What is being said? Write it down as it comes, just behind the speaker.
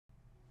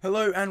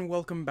Hello and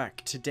welcome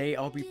back. Today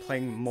I'll be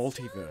playing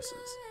Multiversus.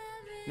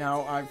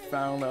 Now I've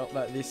found out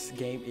that this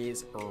game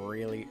is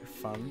really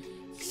fun,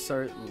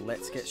 so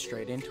let's get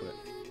straight into it.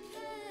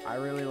 I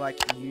really like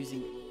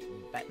using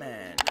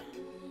Batman.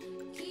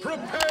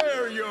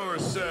 Prepare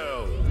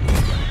yourself!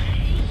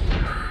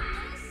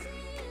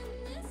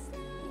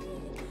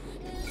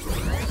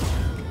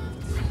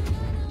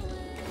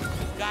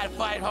 Gotta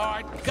fight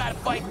hard, gotta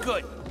fight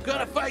good.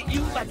 Gonna fight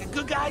you like a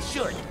good guy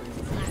should.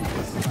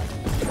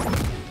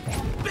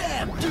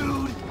 Bam,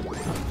 dude!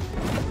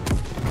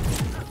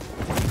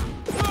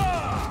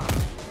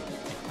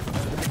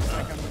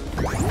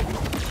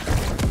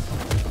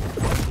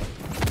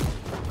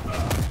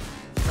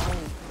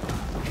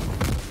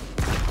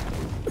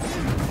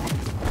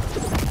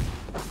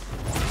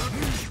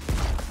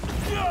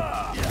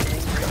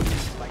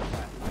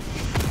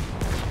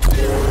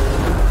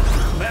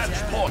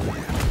 Match point!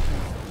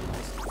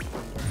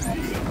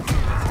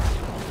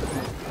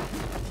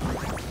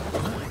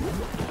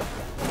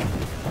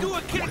 Do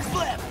a kick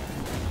flip!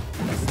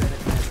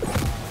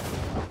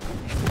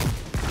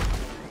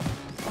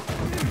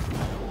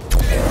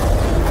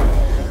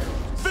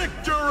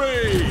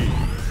 Victory!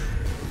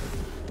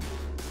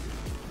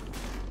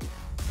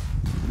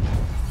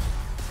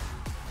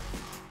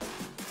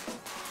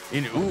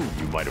 In Ooh,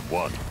 you might have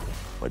won,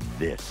 but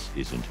this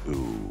isn't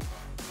Ooh.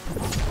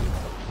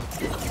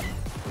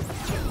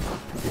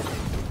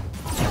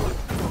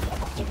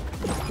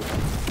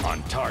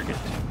 On target.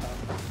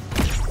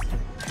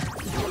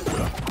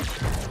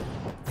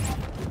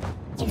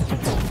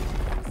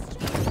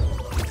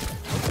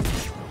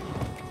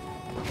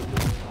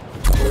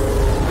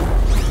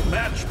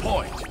 Match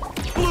point.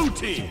 Blue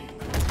team.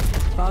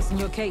 Fasten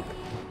your cape.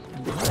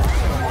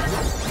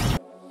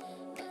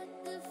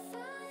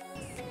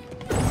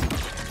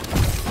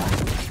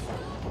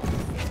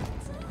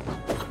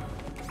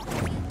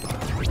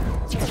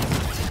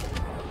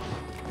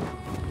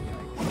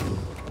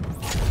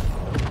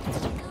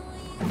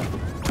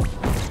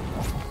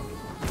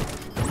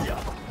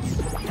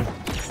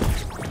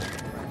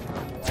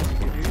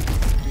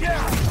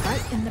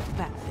 Right in the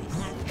back face.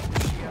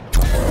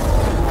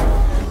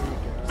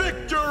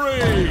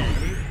 Victory!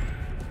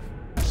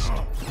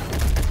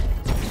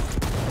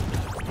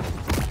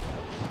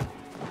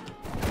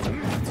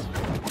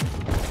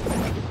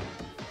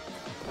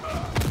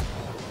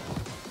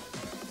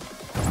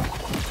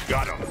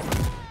 Got him.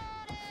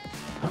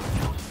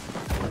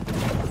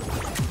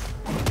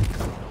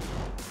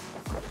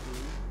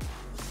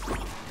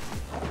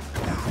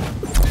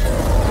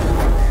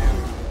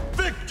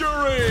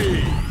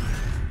 Victory!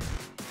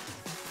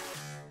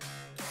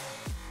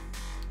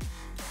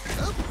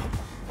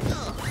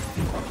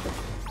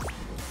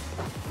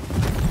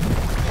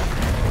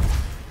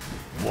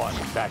 One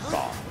back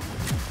bomb.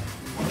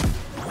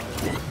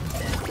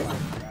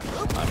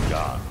 I'm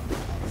gone.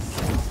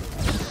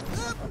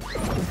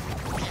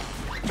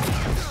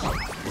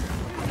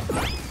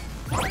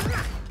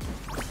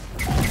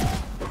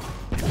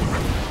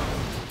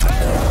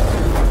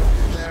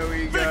 There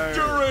we go.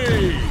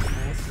 Victory!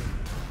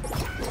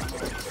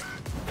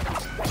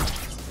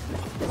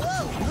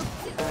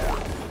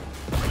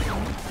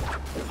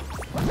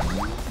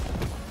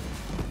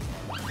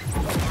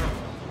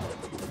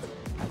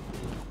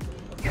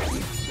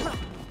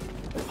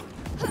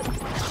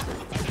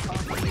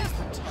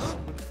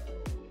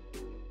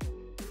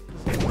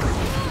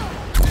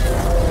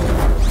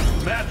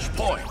 Match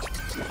point.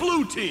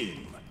 Blue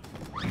team.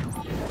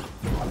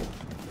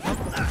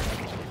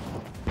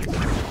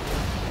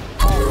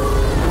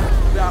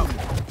 Now,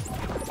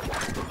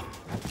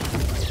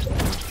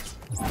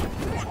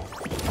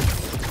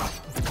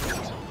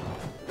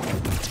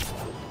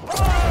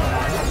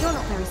 You're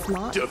not very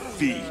smart.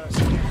 Defeat.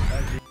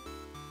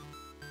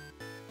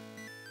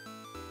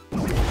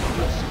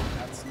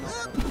 that's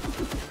not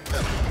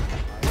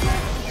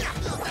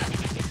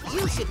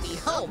You should be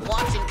home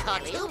watching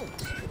cartoons.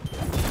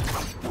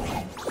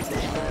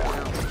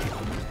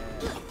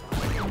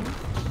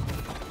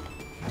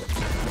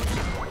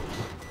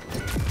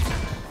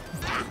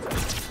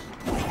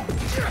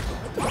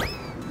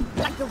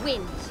 Like the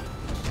wind.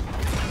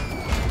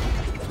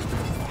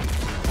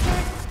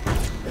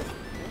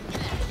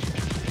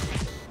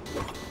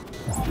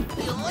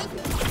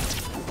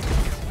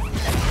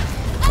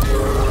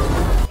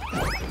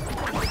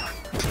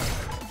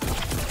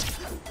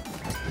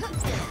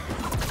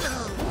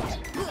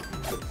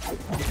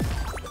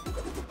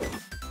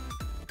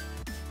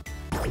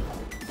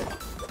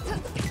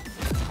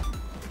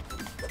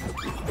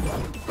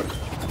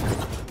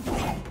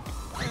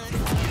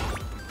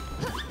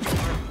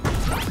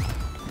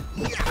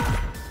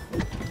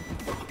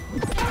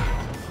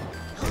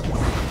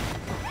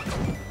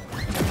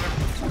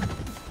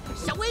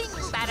 Swing,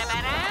 bada.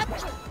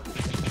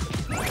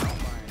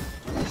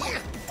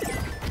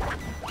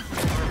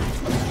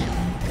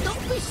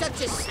 Don't be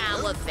such a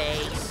sour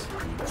face.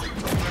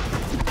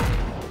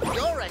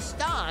 You're a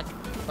stock,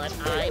 but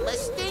I'm a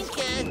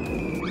stinker.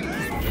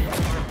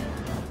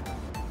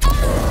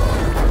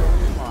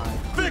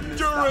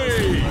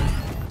 Victory!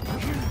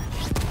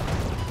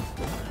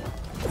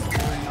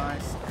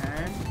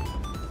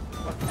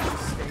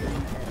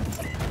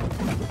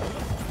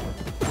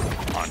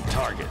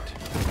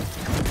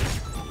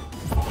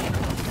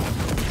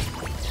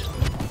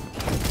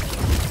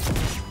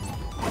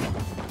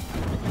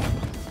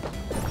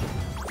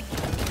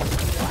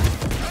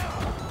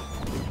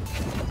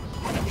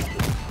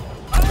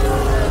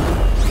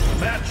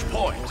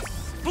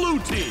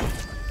 team.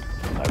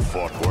 I've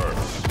fought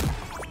worse.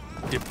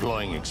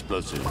 Deploying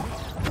explosive.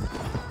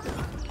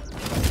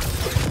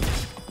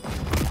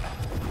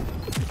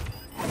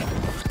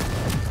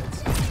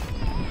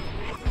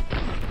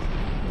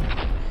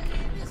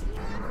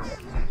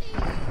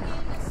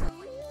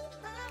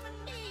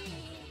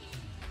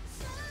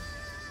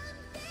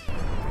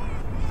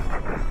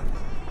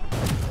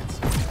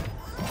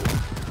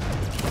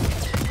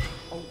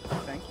 Oh,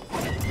 thank you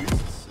for the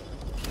boost, sir.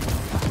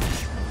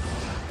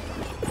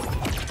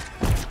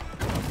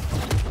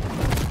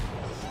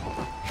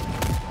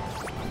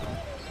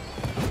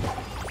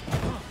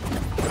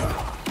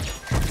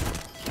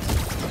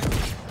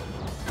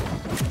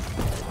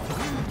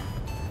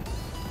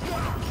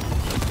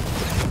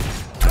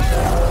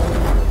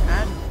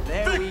 And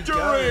there we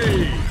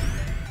go.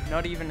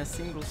 Not even a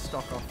single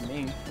stock off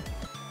me.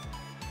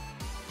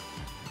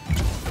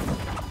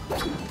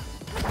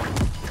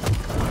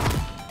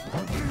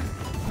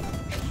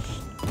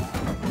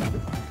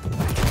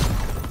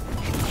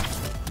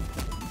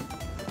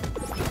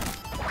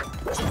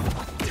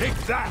 Take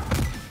that!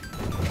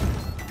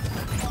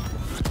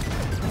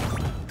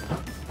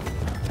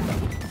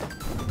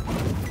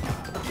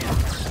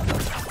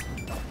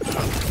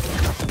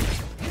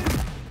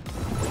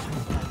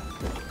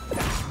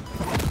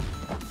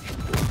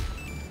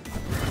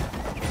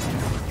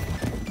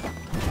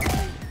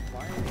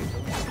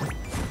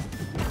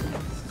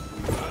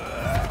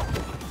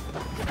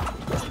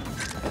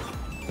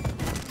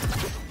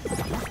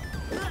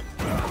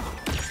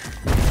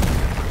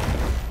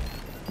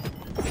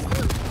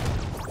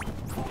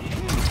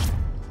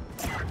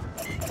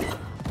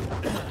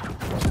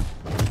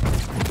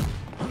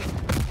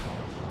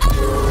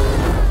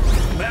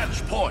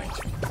 Match point.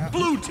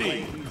 Blue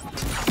team.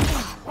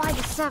 Why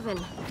the 7?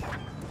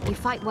 You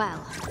fight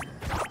well.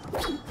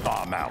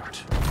 I'm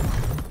out.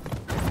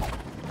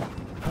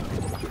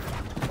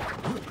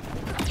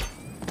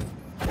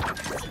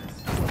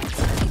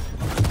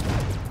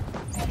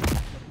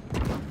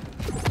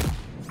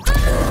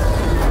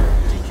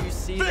 Did you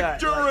see that?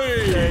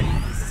 Victory! Like,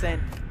 30%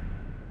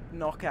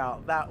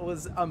 knockout. That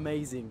was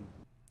amazing.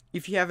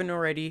 If you haven't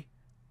already,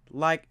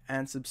 like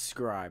and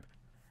subscribe.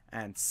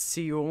 And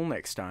see you all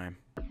next time.